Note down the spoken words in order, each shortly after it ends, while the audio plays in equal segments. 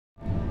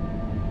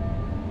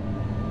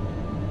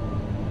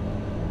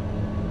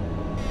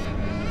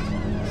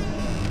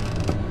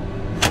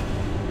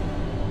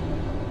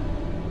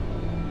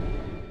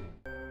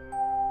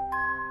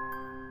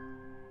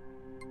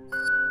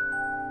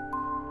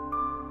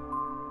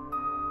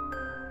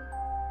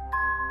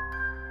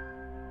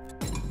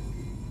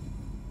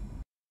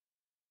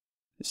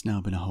It's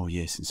now been a whole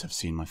year since I've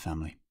seen my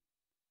family.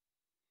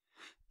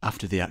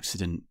 After the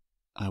accident,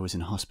 I was in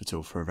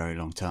hospital for a very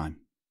long time.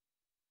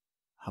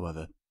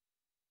 However,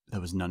 there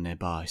was none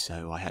nearby,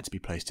 so I had to be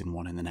placed in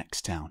one in the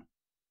next town.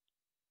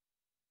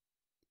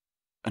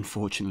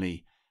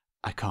 Unfortunately,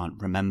 I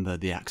can't remember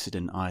the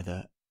accident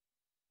either,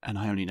 and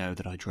I only know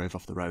that I drove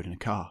off the road in a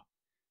car.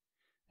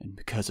 And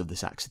because of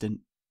this accident,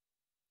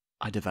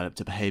 I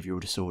developed a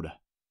behavioural disorder.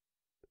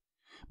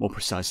 More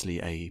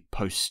precisely, a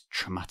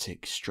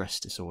post-traumatic stress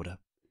disorder,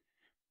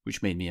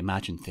 which made me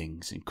imagine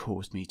things and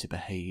caused me to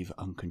behave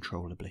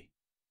uncontrollably.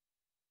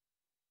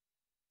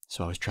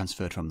 So I was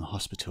transferred from the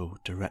hospital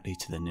directly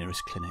to the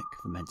nearest clinic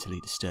for mentally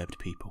disturbed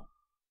people.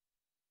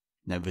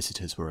 No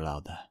visitors were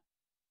allowed there.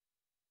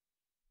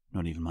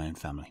 Not even my own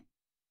family.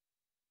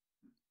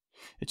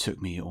 It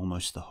took me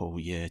almost the whole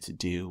year to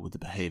deal with the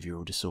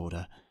behavioural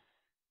disorder,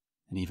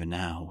 and even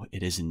now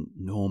it isn't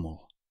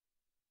normal.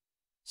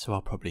 So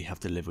I'll probably have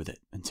to live with it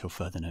until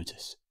further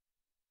notice.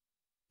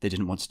 They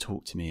didn't want to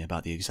talk to me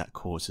about the exact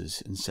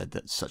causes and said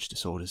that such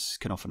disorders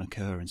can often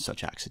occur in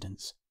such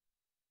accidents.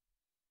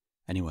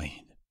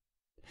 Anyway,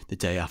 the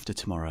day after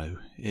tomorrow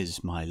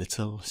is my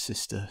little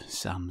sister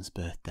Sam's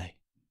birthday.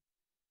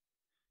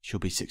 She'll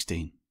be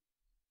 16,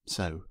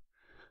 so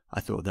I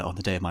thought that on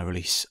the day of my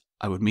release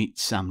I would meet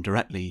Sam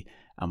directly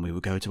and we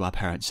would go to our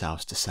parents'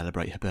 house to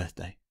celebrate her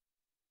birthday.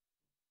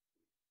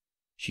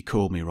 She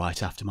called me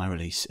right after my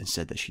release and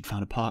said that she'd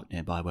found a park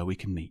nearby where we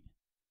can meet.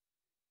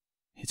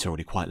 It's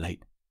already quite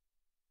late,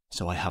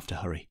 so I have to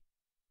hurry.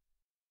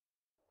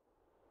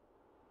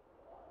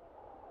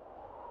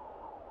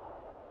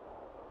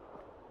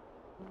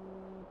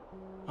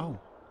 Oh,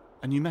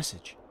 a new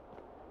message?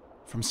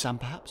 From Sam,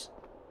 perhaps?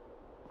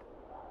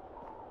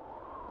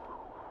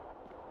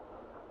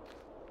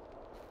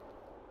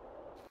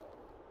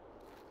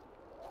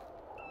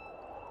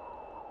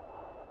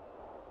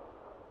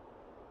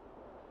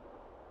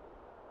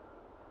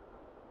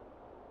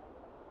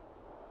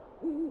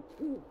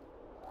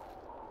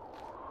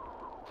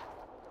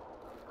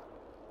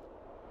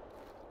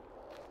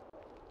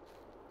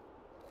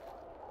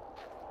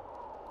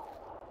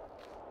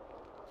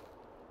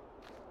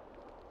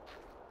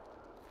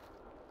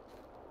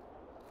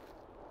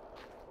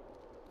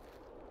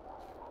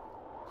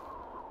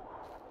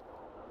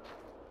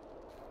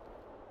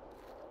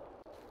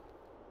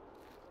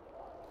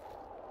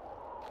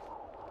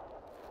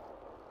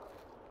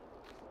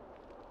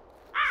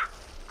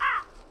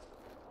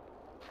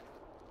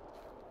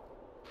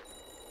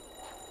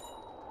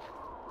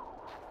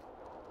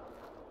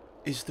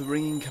 Is the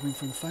ringing coming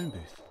from the phone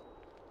booth?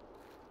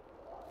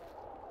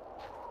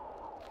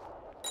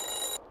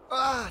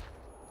 Ah!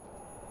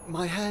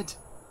 My head!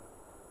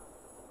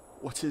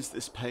 What is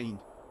this pain?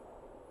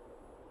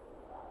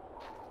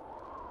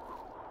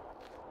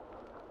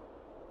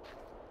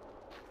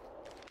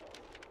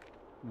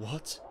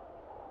 What?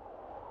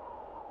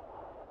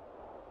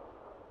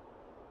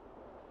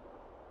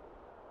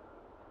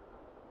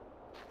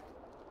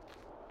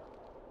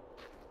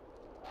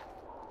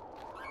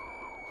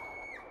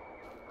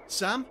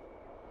 Sam?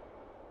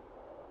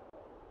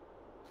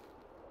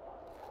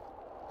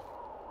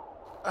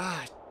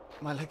 Ah,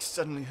 my legs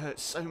suddenly hurt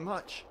so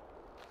much.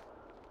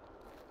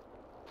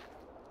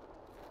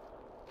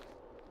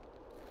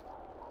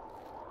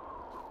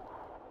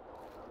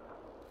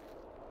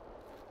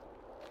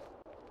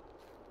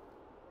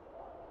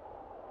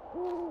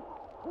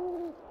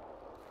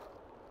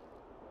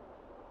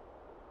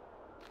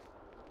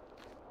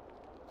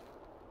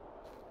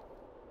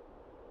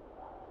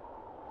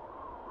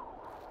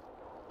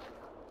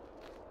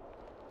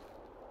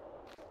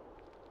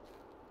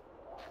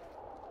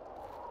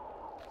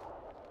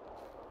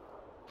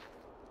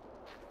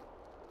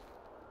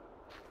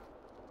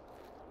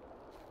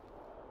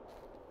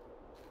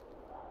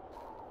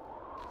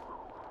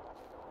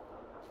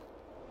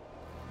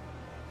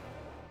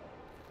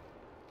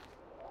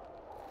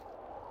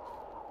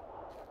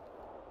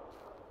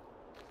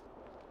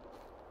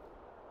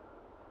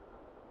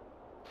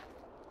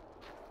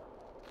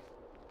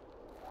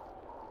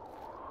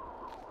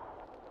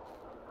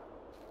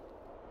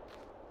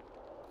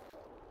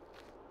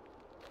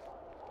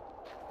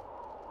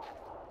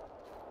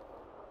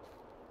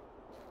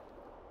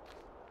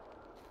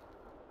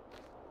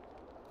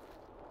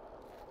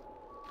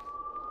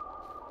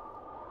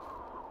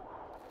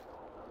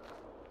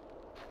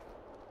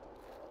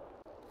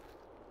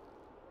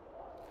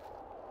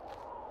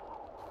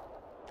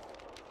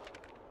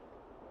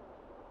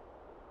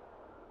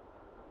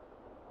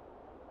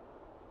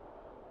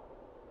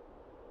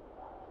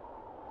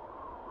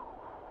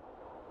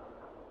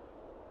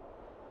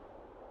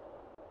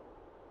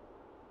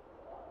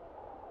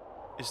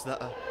 Is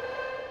that a...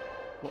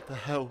 What the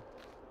hell?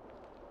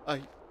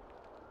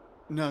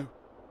 No.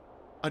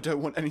 I don't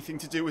want anything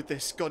to do with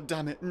this. God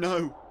damn it,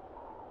 no!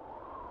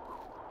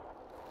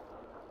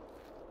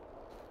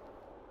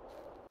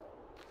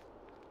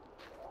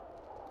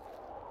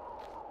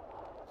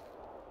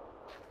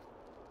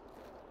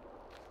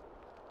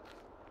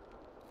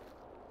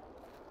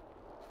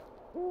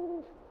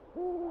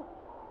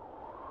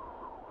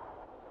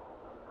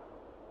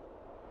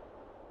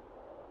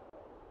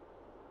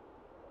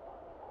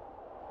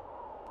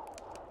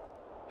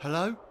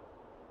 Hello?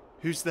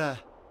 Who's there?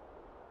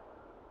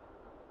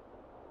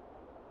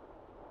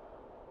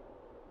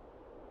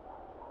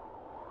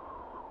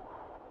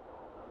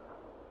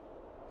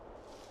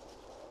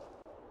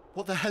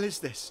 What the hell is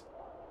this?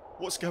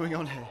 What's going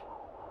on here?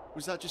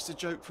 Was that just a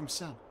joke from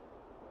Sam?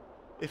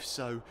 If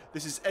so,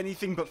 this is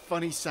anything but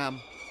funny,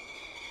 Sam.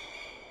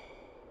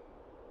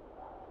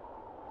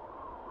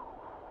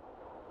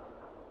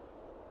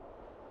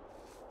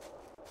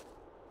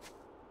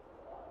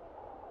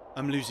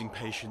 I'm losing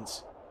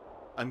patience.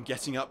 I'm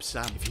getting up,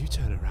 Sam. If you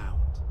turn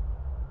around,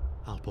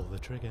 I'll pull the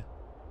trigger.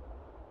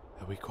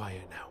 Are we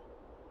quiet now?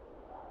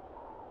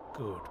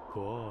 Good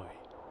boy.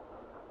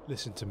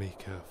 Listen to me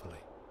carefully.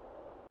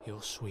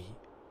 Your sweet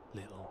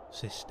little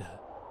sister,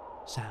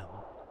 Sam,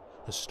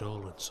 has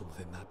stolen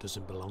something that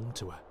doesn't belong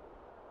to her.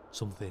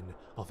 Something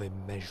of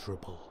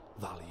immeasurable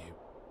value.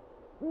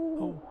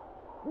 Oh,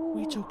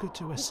 we took her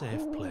to a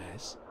safe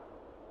place.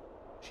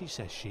 She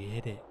says she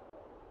hid it.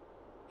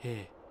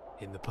 Here,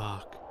 in the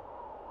park.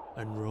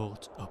 And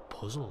wrote a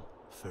puzzle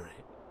for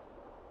it.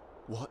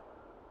 What?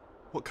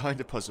 What kind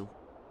of puzzle?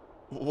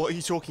 What are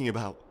you talking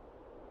about?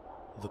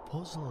 The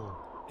puzzle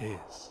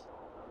is...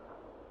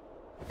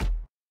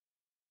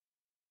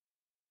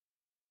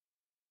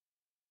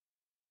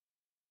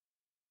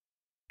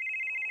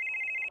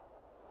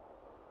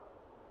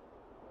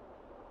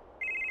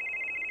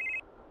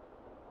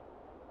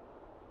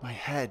 My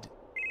head.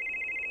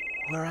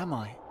 Where am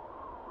I?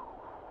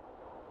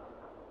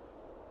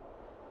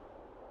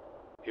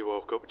 You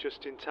woke up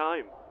just in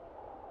time.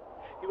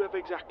 You have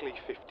exactly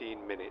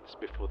 15 minutes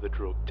before the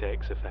drug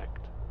takes effect.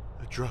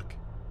 A drug?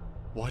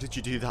 Why did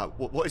you do that?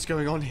 What is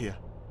going on here?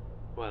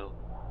 Well,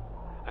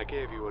 I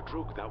gave you a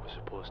drug that was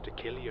supposed to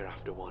kill you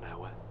after 1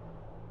 hour.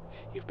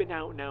 You've been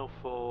out now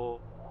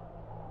for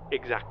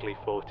exactly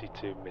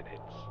 42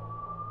 minutes.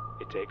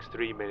 It takes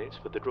 3 minutes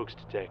for the drugs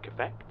to take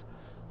effect,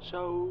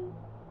 so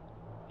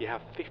you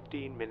have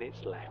 15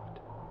 minutes left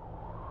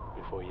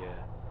before you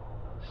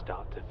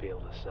start to feel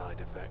the side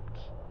effects.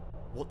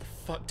 What the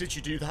fuck did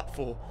you do that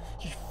for?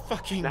 You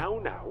fucking... Now,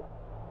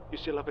 you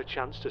still have a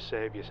chance to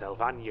save yourself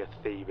and your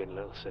thieving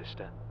little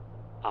sister.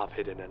 I've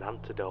hidden an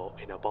antidote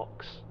in a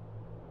box,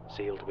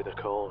 sealed with a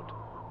code.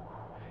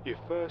 Your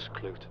first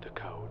clue to the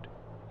code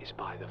is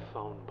by the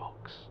phone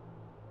box.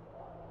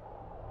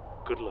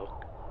 Good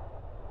luck.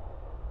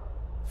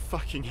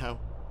 Fucking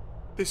hell.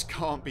 This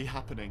can't be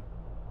happening.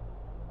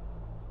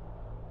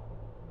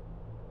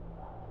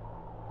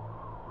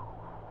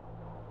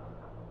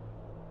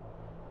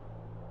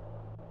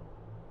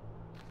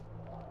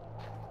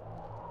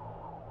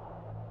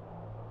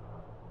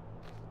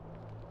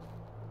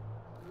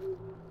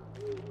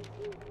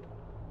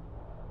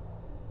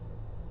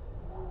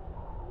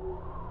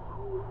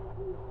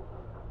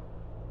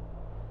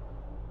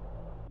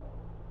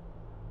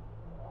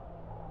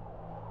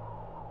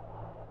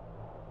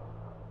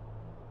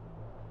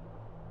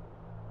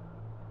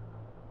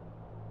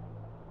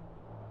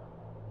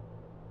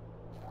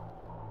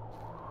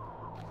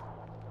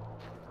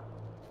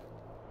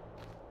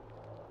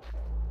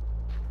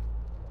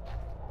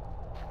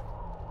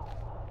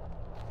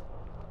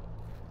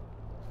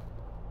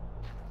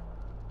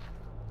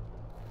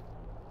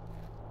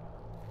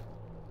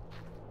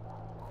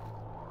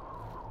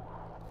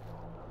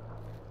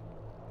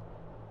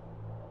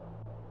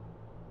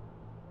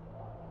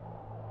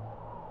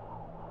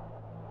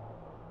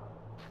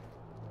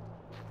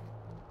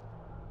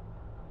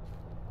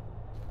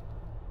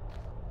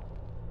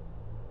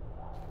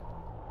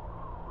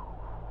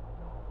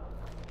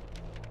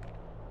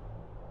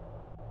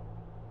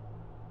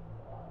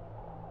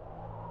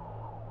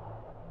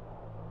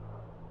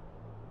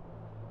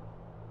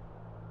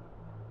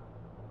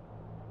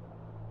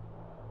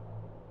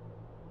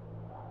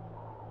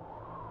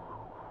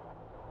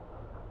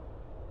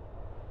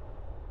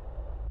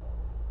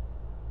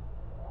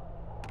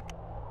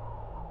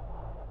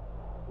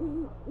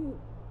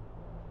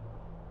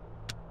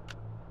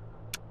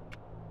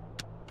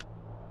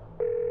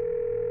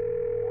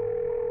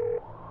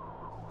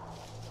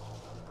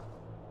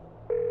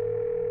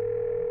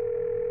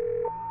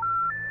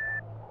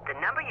 The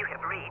number you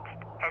have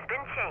reached has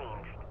been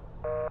changed.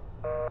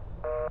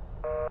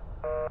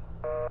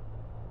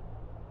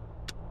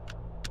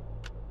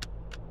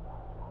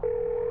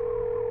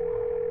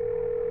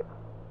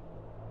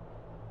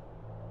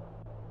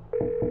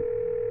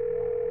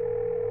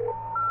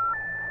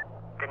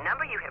 The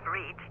number you have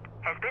reached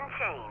has been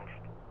changed.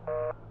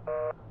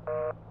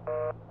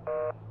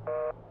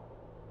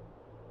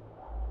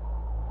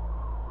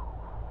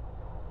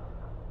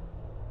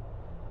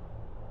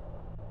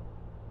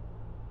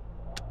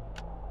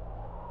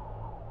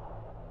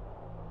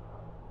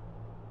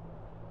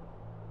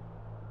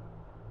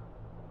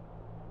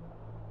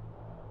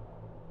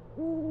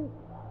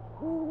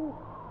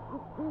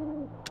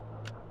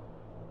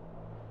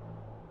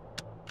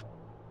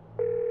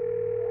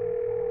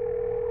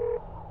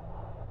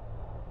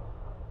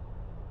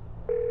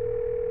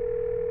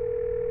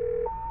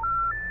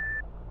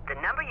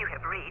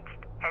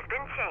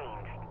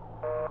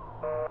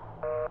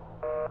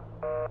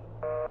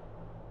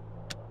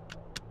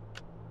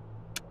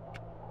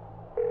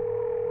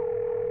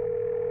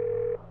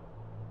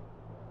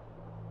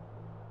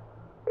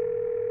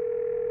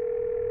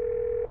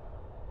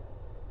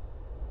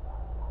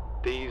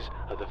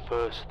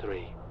 first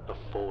 3 are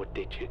 4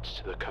 digits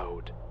to the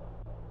code.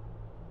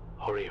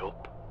 Hurry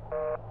up.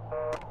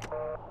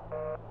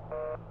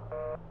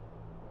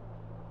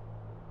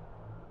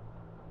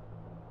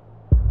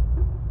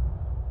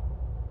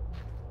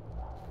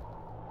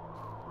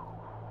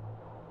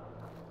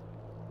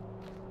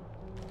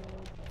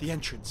 The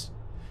entrance.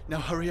 Now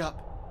hurry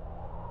up.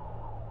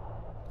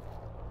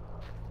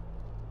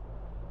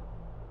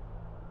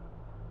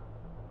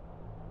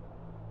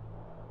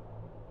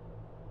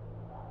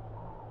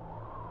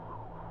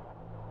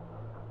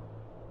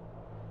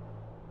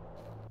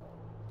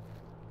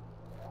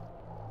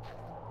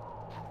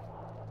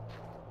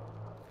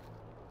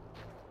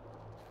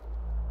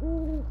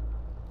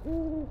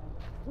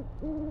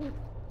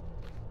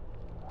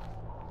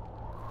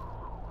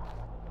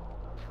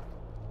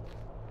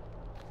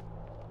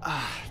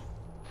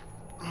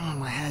 Oh,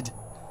 my head.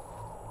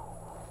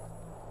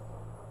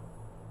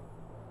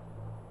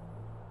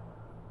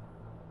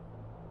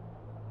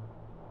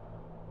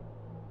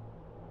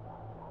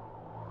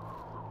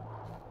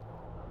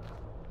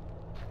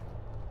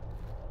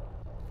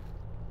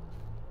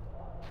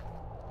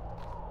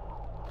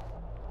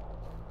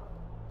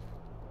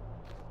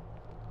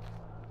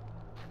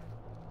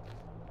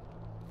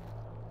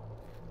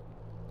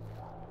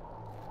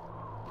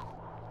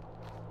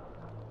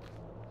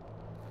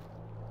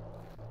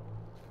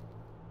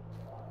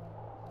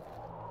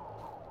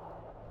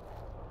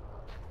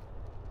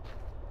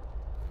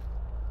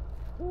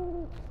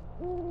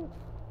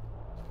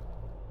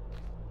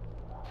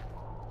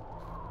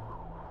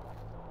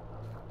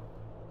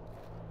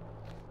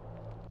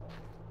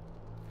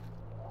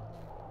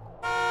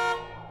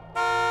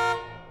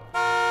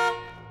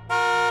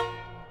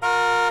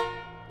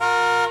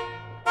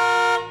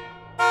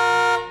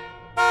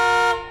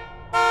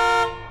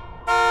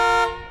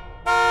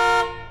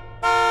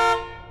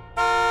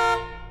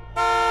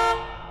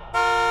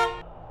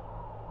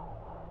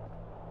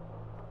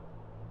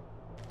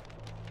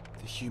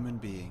 The human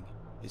being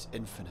is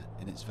infinite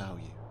in its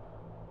value.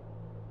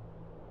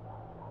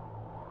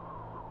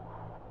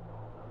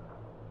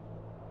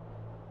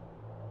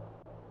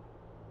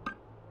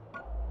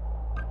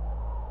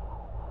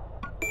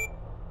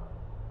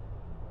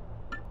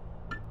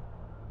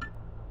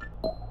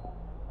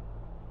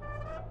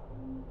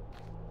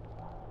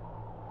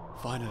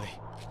 Finally,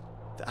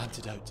 the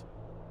antidote.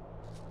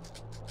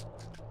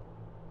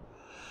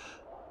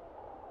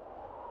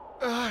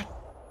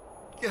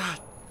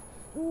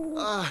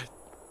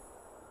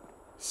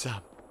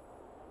 Sam.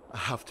 I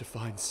have to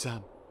find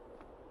Sam.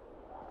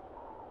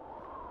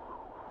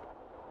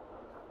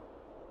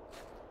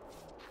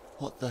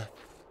 What the?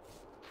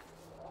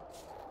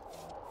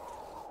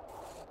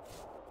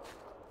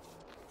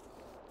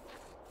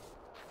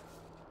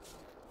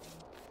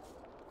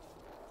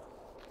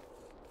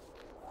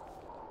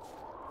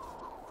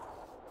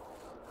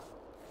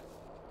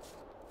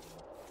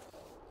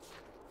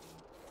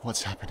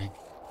 What's happening?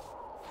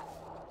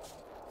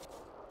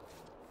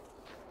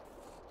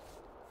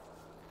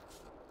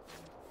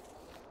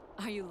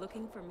 Are you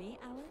looking for me,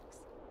 Alex?